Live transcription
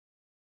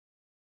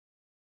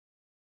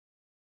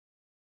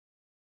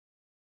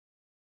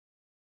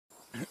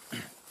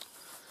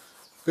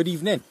Good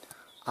evening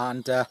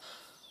and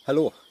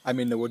hello, I'm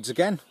in the woods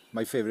again,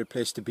 my favourite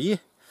place to be.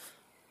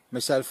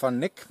 Myself and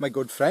Nick, my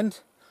good friend,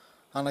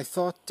 and I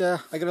thought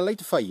I got a light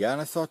fire and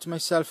I thought to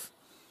myself,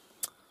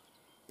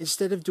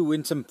 instead of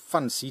doing some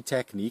fancy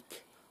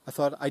technique, I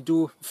thought I'd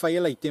do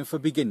firelighting for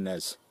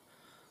beginners.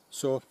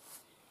 So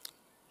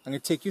I'm going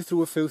to take you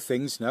through a few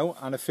things now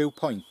and a few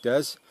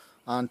pointers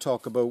and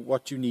talk about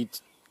what you need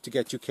to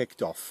get you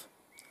kicked off.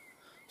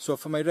 So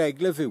for my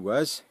regular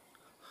viewers,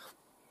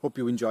 hope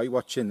you enjoy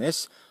watching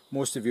this.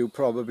 Most of you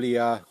probably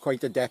are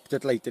quite adept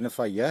at lighting a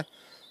fire,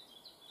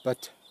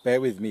 but bear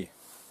with me.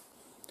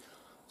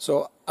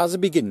 So as a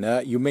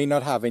beginner, you may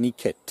not have any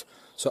kit.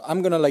 So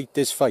I'm going to light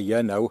this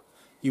fire now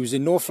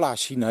using no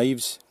flashy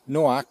knives,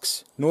 no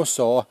axe, no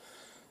saw,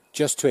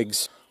 just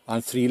twigs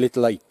and 3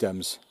 little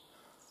items.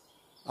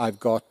 I've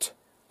got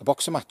a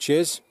box of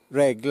matches,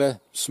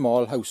 regular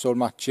small household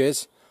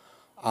matches,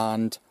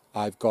 and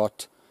I've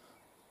got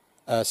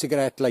a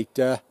cigarette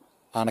lighter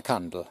and a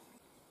candle.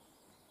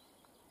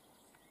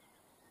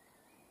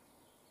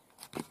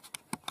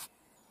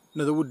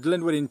 Now the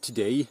woodland we're in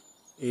today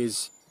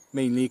is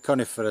mainly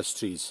coniferous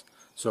trees,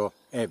 so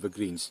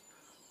evergreens,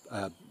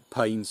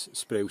 pines,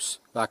 spruce,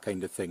 that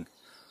kind of thing.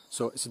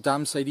 So it's a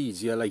damn sight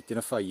easier lighting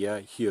a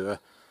fire here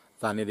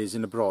than it is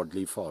in a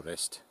broadleaf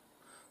forest.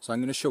 So I'm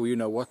going to show you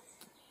now what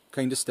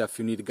kind of stuff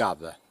you need to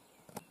gather.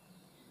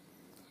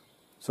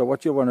 So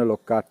what you want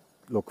to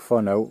look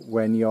for now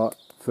when you're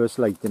first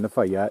lighting a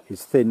fire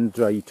is thin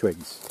dry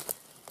twigs.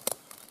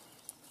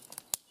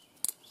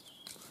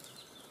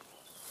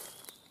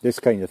 This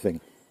kind of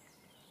thing.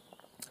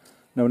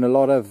 Now in a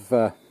lot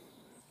of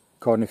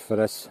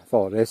coniferous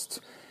forests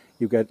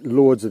you get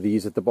loads of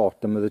these at the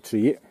bottom of the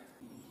tree.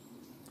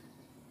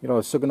 You're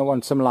also going to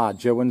want some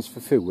larger ones for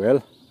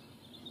fuel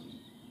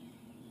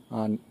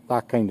and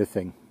that kind of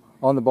thing.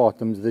 On the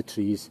bottoms of the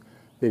trees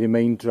they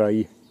remain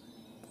dry.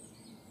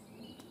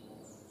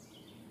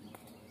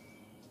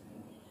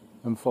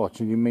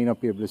 Unfortunately you may not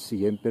be able to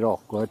see it, a bit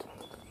awkward.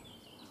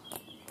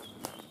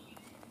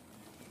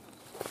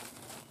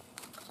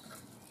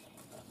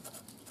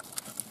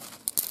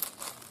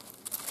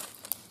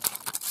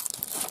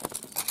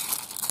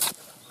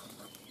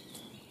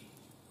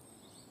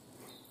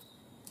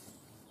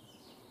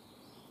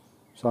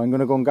 So I'm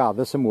going to go and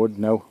gather some wood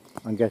now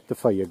and get the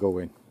fire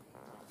going.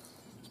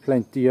 There's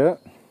plenty here.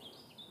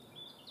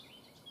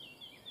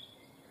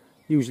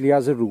 Usually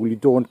as a rule you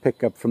don't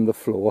pick up from the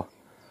floor,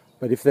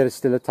 but if they're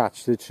still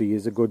attached to the tree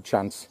there's a good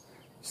chance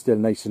it's still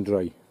nice and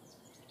dry.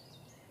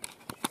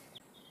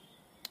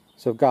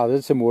 So I've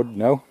gathered some wood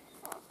now.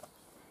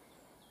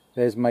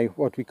 There's my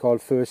what we call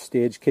first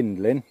stage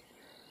kindling,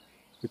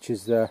 which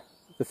is the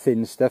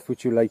thin stuff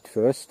which you light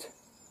first.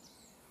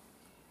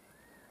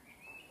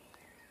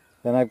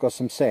 Then I've got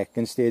some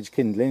second stage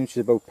kindling, which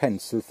is about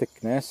pencil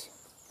thickness.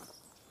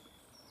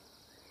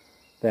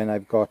 Then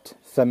I've got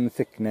thumb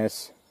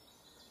thickness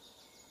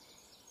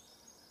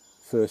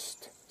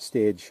first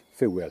stage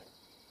fuel.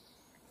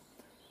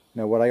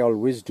 Now what I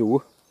always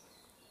do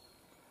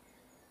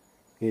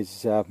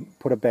is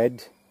put a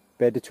bed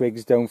of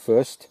twigs down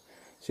first,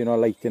 so you're not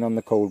lighting on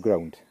the cold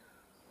ground.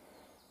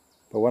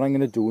 But what I'm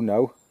going to do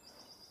now,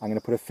 I'm going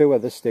to put a few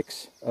other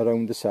sticks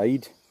around the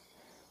side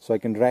so I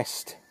can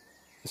rest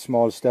the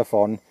small stuff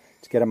on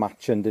to get a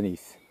match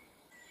underneath.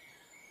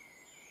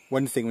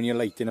 One thing when you're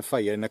lighting a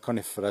fire in a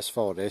coniferous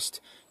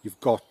forest, you've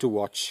got to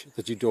watch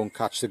that you don't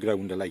catch the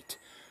ground alight,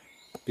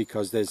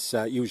 because there's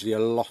usually a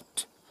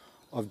lot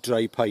of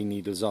dry pine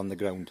needles on the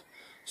ground.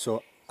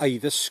 So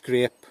either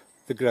scrape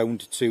the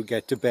ground to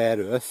get to bare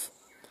earth,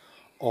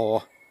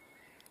 or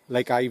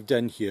like I've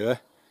done here,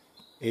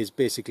 is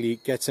basically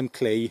get some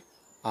clay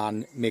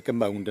and make a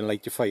mound and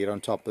light your fire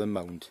on top of the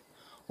mound.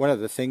 One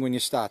other thing, when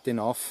you're starting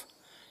off,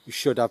 you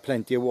should have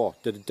plenty of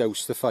water to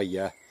douse the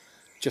fire,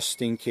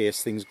 just in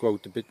case things go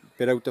out a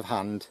bit out of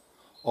hand,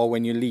 or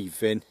when you're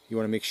leaving you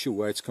want to make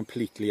sure it's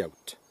completely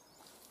out.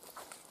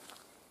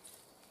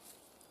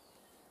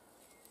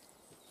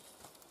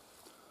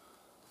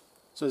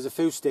 So there's a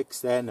few sticks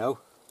there now,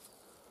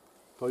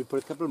 probably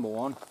put a couple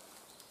more on.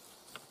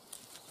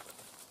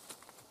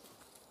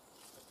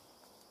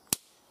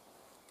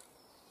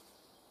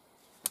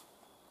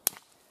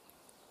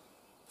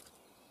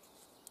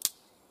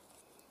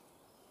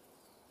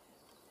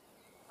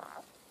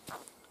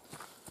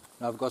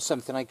 Now I've got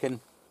something I can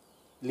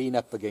lean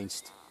up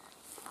against.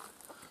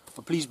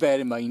 But please bear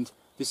in mind,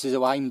 this is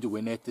how I'm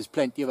doing it. There's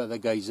plenty of other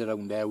guys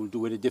around there who will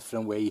do it a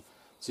different way.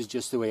 This is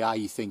just the way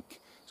I think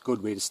it's a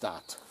good way to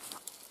start.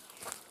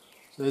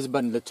 So there's a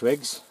bundle of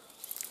twigs.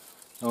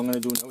 Now what I'm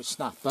going to do now is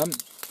snap them.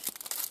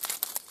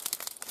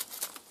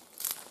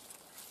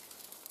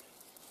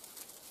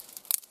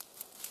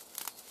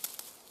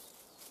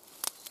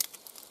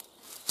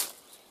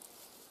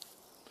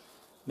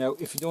 Now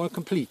if you don't want to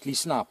completely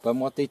snap them,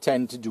 what they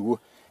tend to do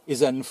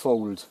is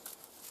unfold.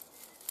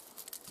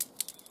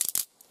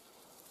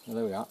 Well,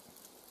 there we are.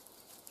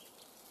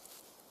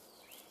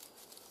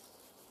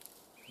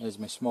 There's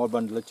my small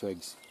bundle of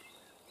twigs.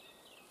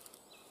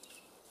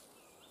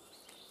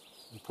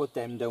 And put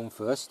them down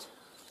first.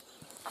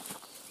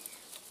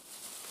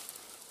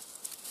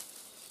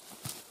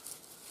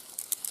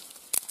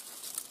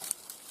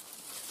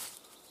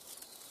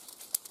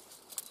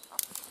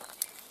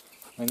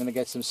 I'm going to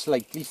get some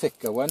slightly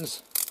thicker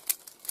ones.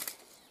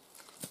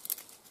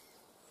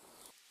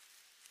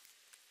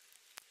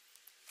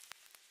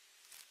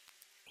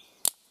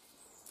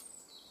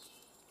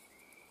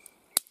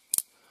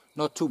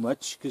 Not too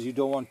much, because you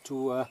don't want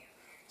to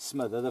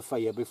smother the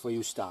fire before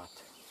you start.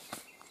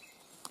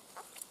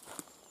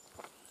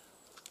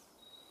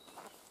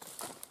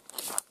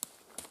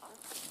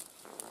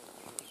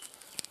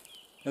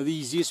 Now the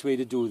easiest way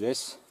to do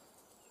this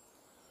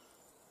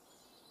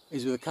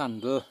is with a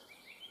candle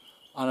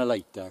and a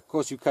lighter. Of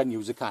course you can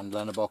use a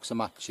candle and a box of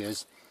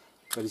matches,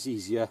 but it's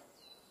easier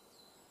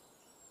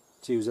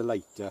to use a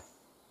lighter.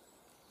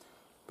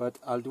 But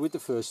I'll do it the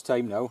first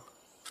time now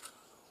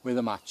with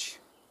a match.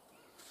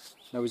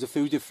 Now there's a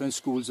few different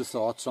schools of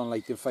thoughts on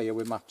lighting fire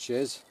with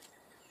matches.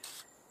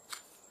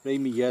 Ray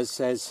Mears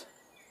says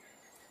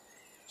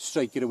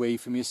strike it away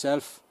from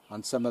yourself,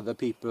 and some other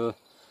people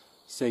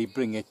say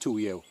bring it to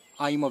you.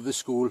 I'm of the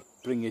school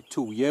bring it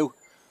to you,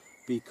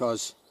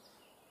 because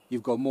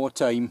you've got more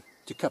time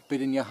to cup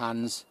it in your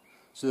hands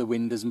so the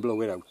wind doesn't blow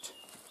it out.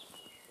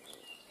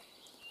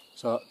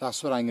 So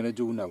that's what I'm going to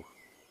do now.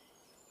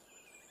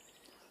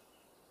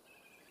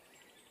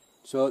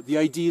 So the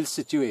ideal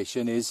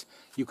situation is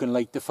you can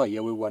light the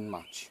fire with one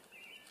match.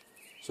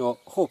 So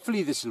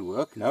hopefully this will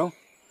work now.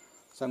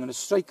 So I'm going to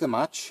strike the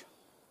match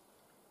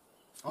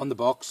on the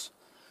box,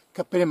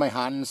 cup it in my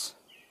hands,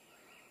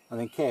 and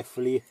then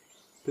carefully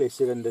place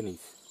it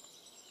underneath.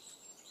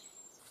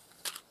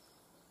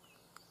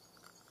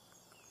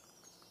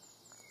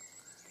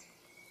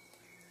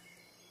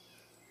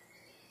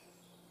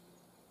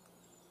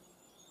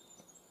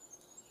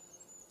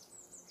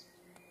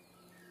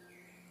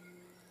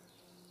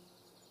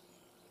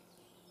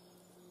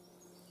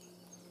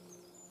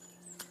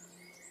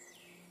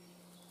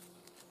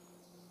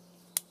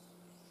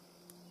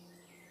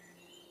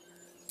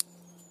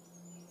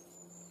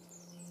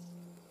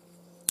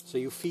 So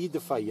you feed the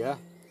fire .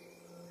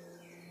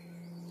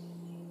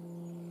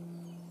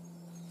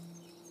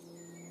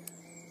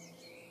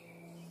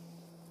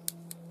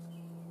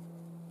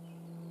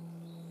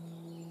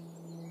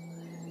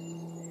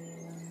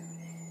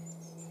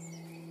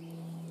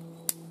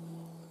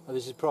 Well,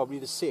 this is probably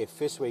the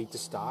safest way to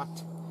start.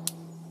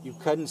 You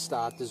can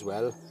start as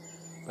well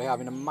by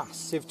having a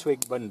massive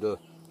twig bundle,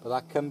 but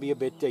that can be a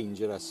bit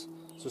dangerous.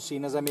 So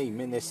seeing as I'm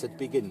aiming this at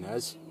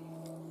beginners,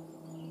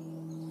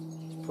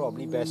 it's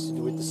probably best to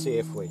do it the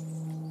safe way.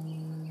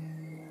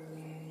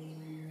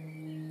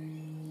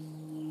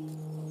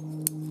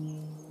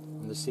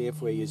 And the safe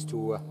way is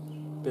to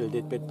build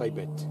it bit by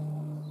bit.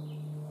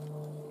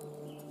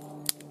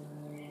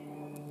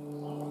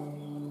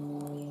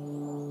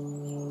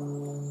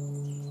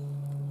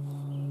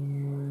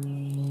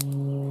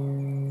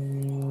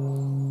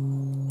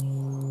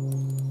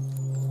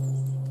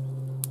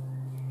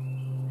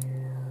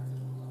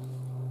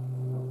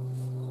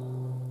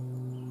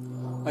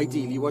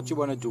 Ideally what you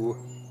want to do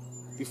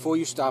before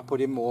you start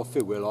putting more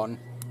fuel on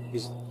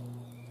is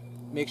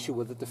make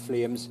sure that the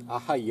flames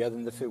are higher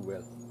than the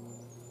fuel.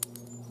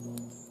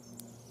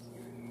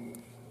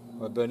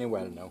 We're burning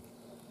well now.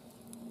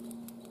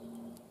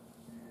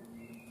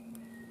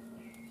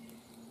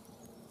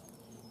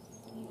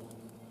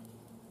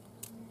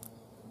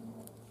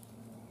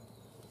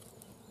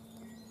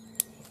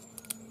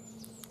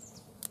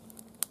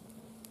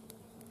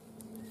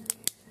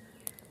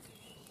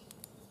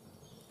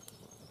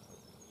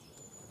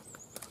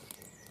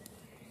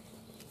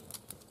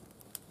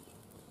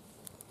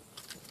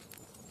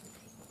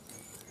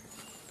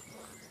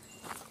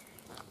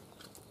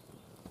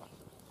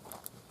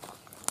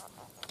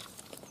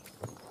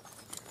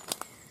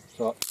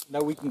 So now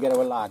we can get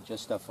our larger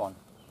stuff on.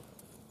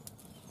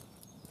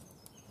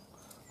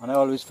 And I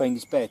always find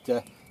it's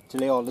better to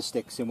lay all the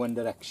sticks in one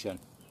direction.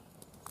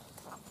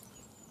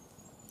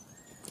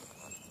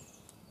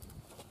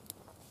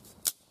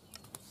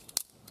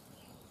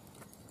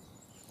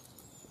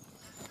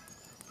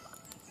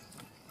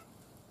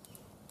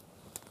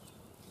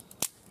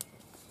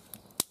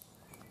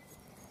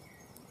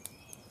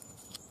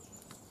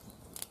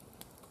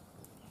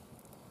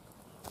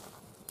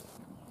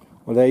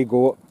 Well, there you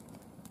go.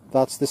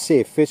 That's the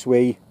safest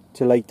way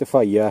to light the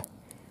fire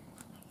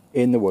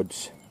in the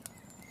woods.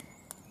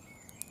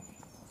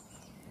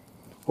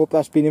 Hope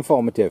that's been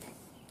informative.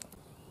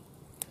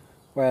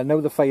 Well, now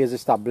the fire's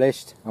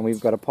established and we've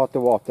got a pot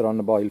of water on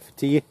the boil for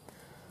tea,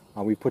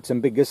 and we put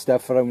some bigger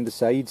stuff around the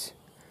sides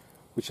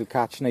which will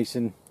catch nice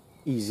and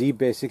easy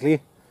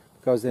basically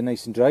because they're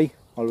nice and dry.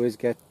 Always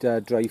get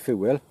dry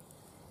fuel.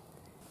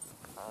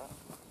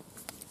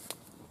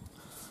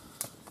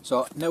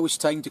 So now it's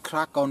time to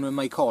crack on with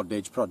my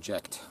cordage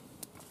project.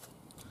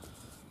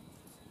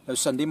 Now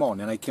Sunday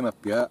morning I came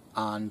up here,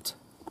 and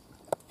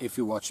if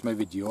you watched my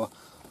video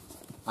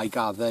I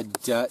gathered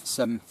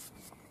some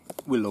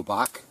willow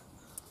bark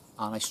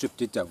and I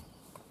stripped it down.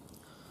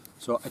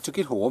 So I took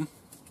it home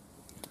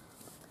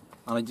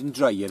and I didn't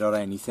dry it or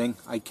anything.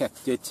 I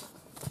kept it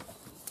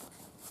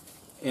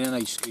in an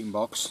ice cream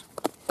box,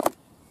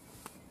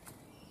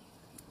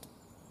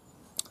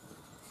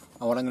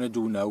 And what I'm going to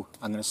do now,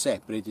 I'm going to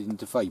separate it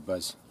into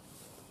fibres.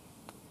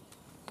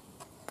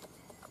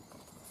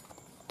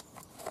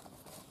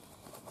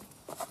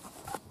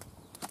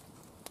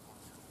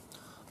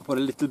 Put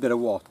a little bit of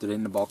water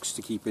in the box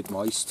to keep it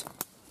moist.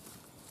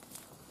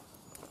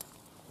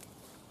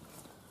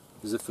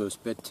 This is the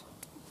first bit.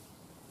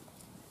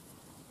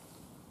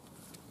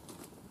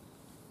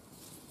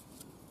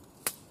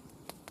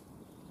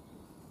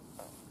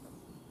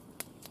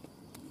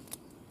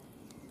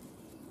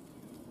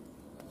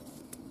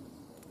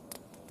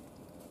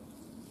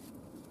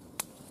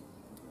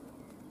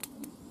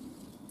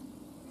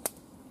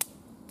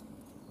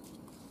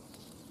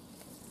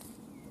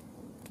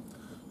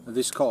 Now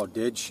this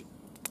cordage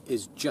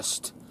is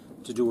just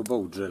to do a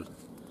bow drill.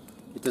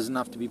 It doesn't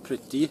have to be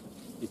pretty,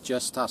 it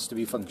just has to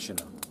be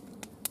functional.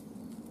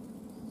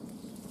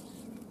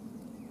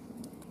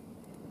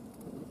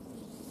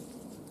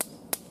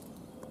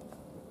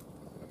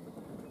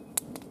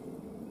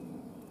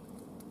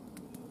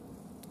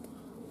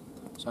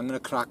 So I'm going to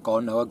crack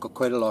on now, I've got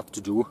quite a lot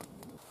to do.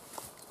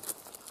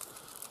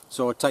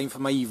 So time for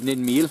my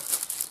evening meal.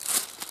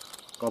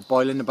 Got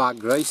boiling the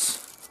bag rice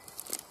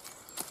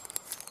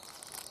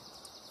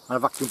and a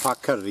vacuum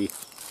packed curry.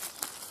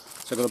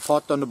 So I've got a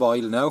pot on the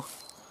boil now,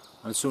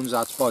 and as soon as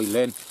that's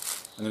boiling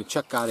I'm going to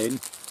chuck that in,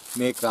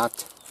 make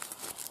that,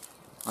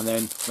 and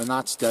then when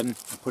that's done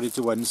I'll put it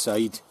to one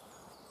side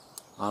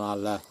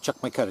and I'll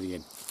chuck my curry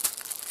in.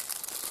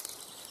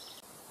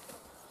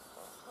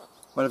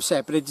 Well, I've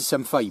separated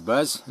some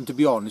fibres, and to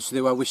be honest with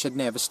you I wish I'd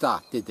never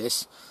started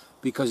this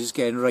because it's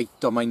getting right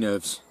on my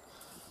nerves,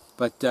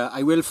 but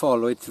I will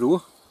follow it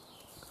through.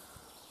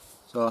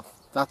 So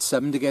that's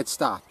some to get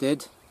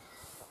started.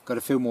 Got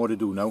a few more to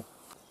do now.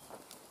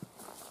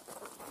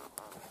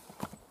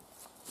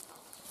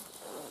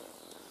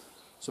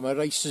 So my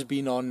rice has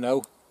been on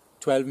now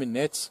 12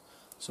 minutes,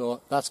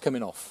 so that's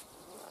coming off.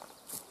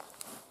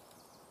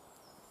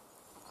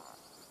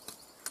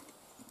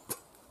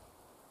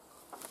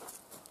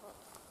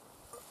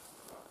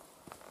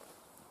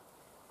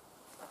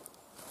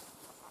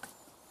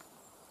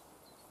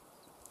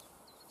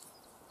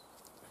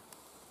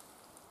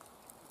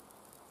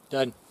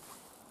 Done.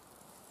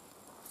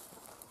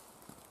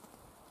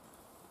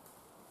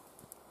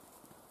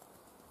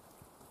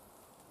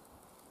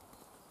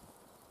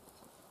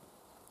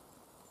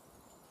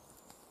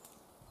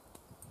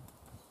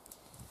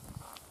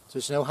 So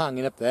it's now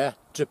hanging up there,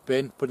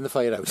 dripping, putting the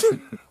fire out.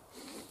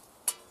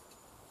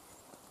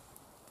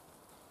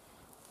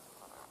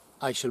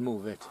 I shall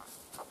move it.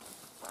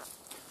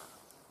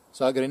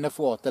 So I've got enough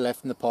water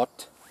left in the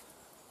pot.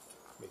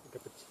 Make a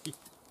cup of tea.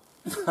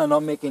 I'm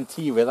not making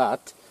tea with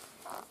that.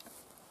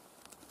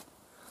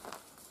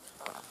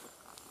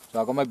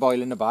 So I've got my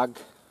boil in the bag.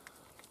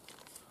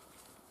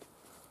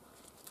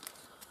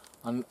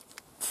 And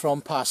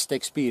from past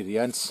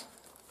experience,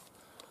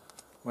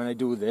 when I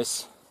do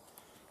this,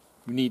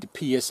 you need to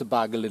pierce the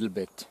bag a little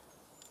bit.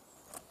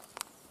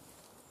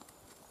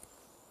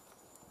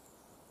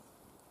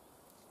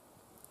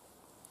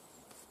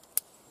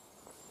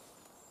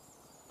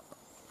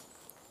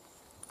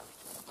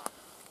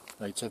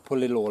 Right, so I put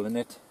a little hole in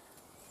it.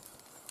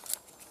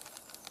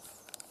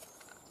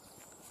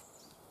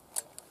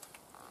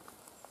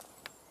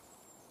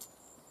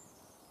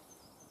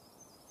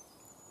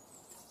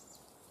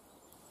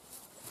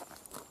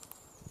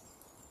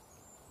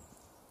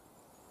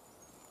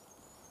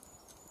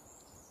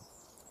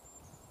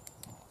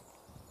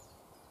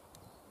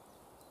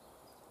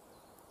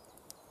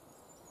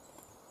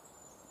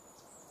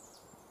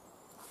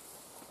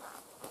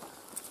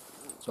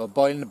 So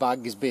boiling the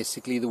bag is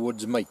basically the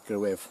wood's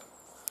microwave.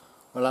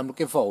 Well, I'm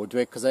looking forward to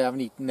it because I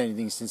haven't eaten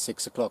anything since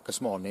 6 o'clock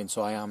this morning,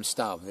 so I am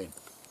starving.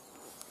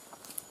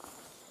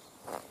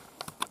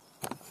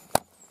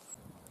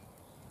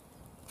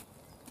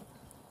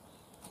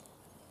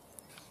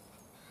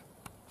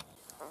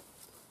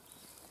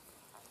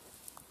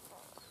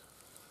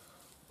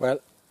 Well,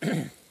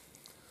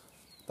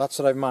 that's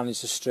what I've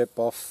managed to strip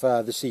off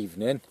this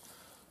evening.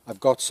 I've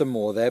got some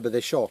more there, but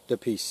they're shorter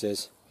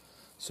pieces.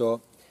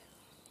 So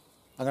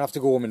I'm going to have to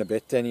go home in a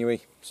bit anyway,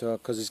 so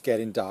because it's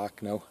getting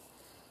dark now.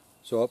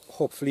 So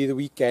hopefully the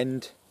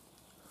weekend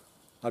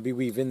I'll be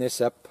weaving this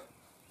up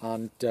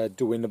and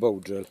doing the bow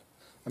drill.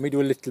 Let me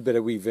do a little bit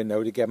of weaving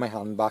now to get my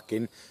hand back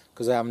in,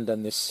 because I haven't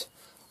done this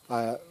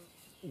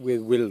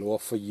with willow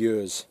for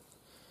years.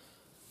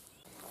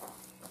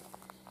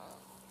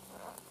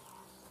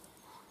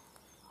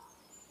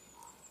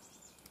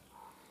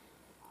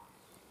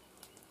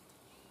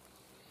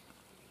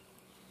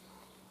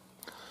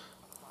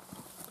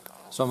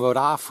 So I'm about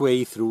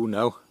halfway through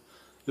now.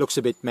 Looks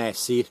a bit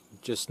messy,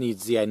 just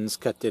needs the ends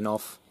cutting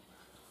off.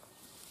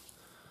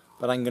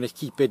 But I'm going to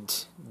keep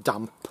it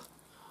damp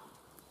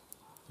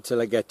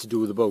until I get to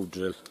do the bow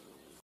drill.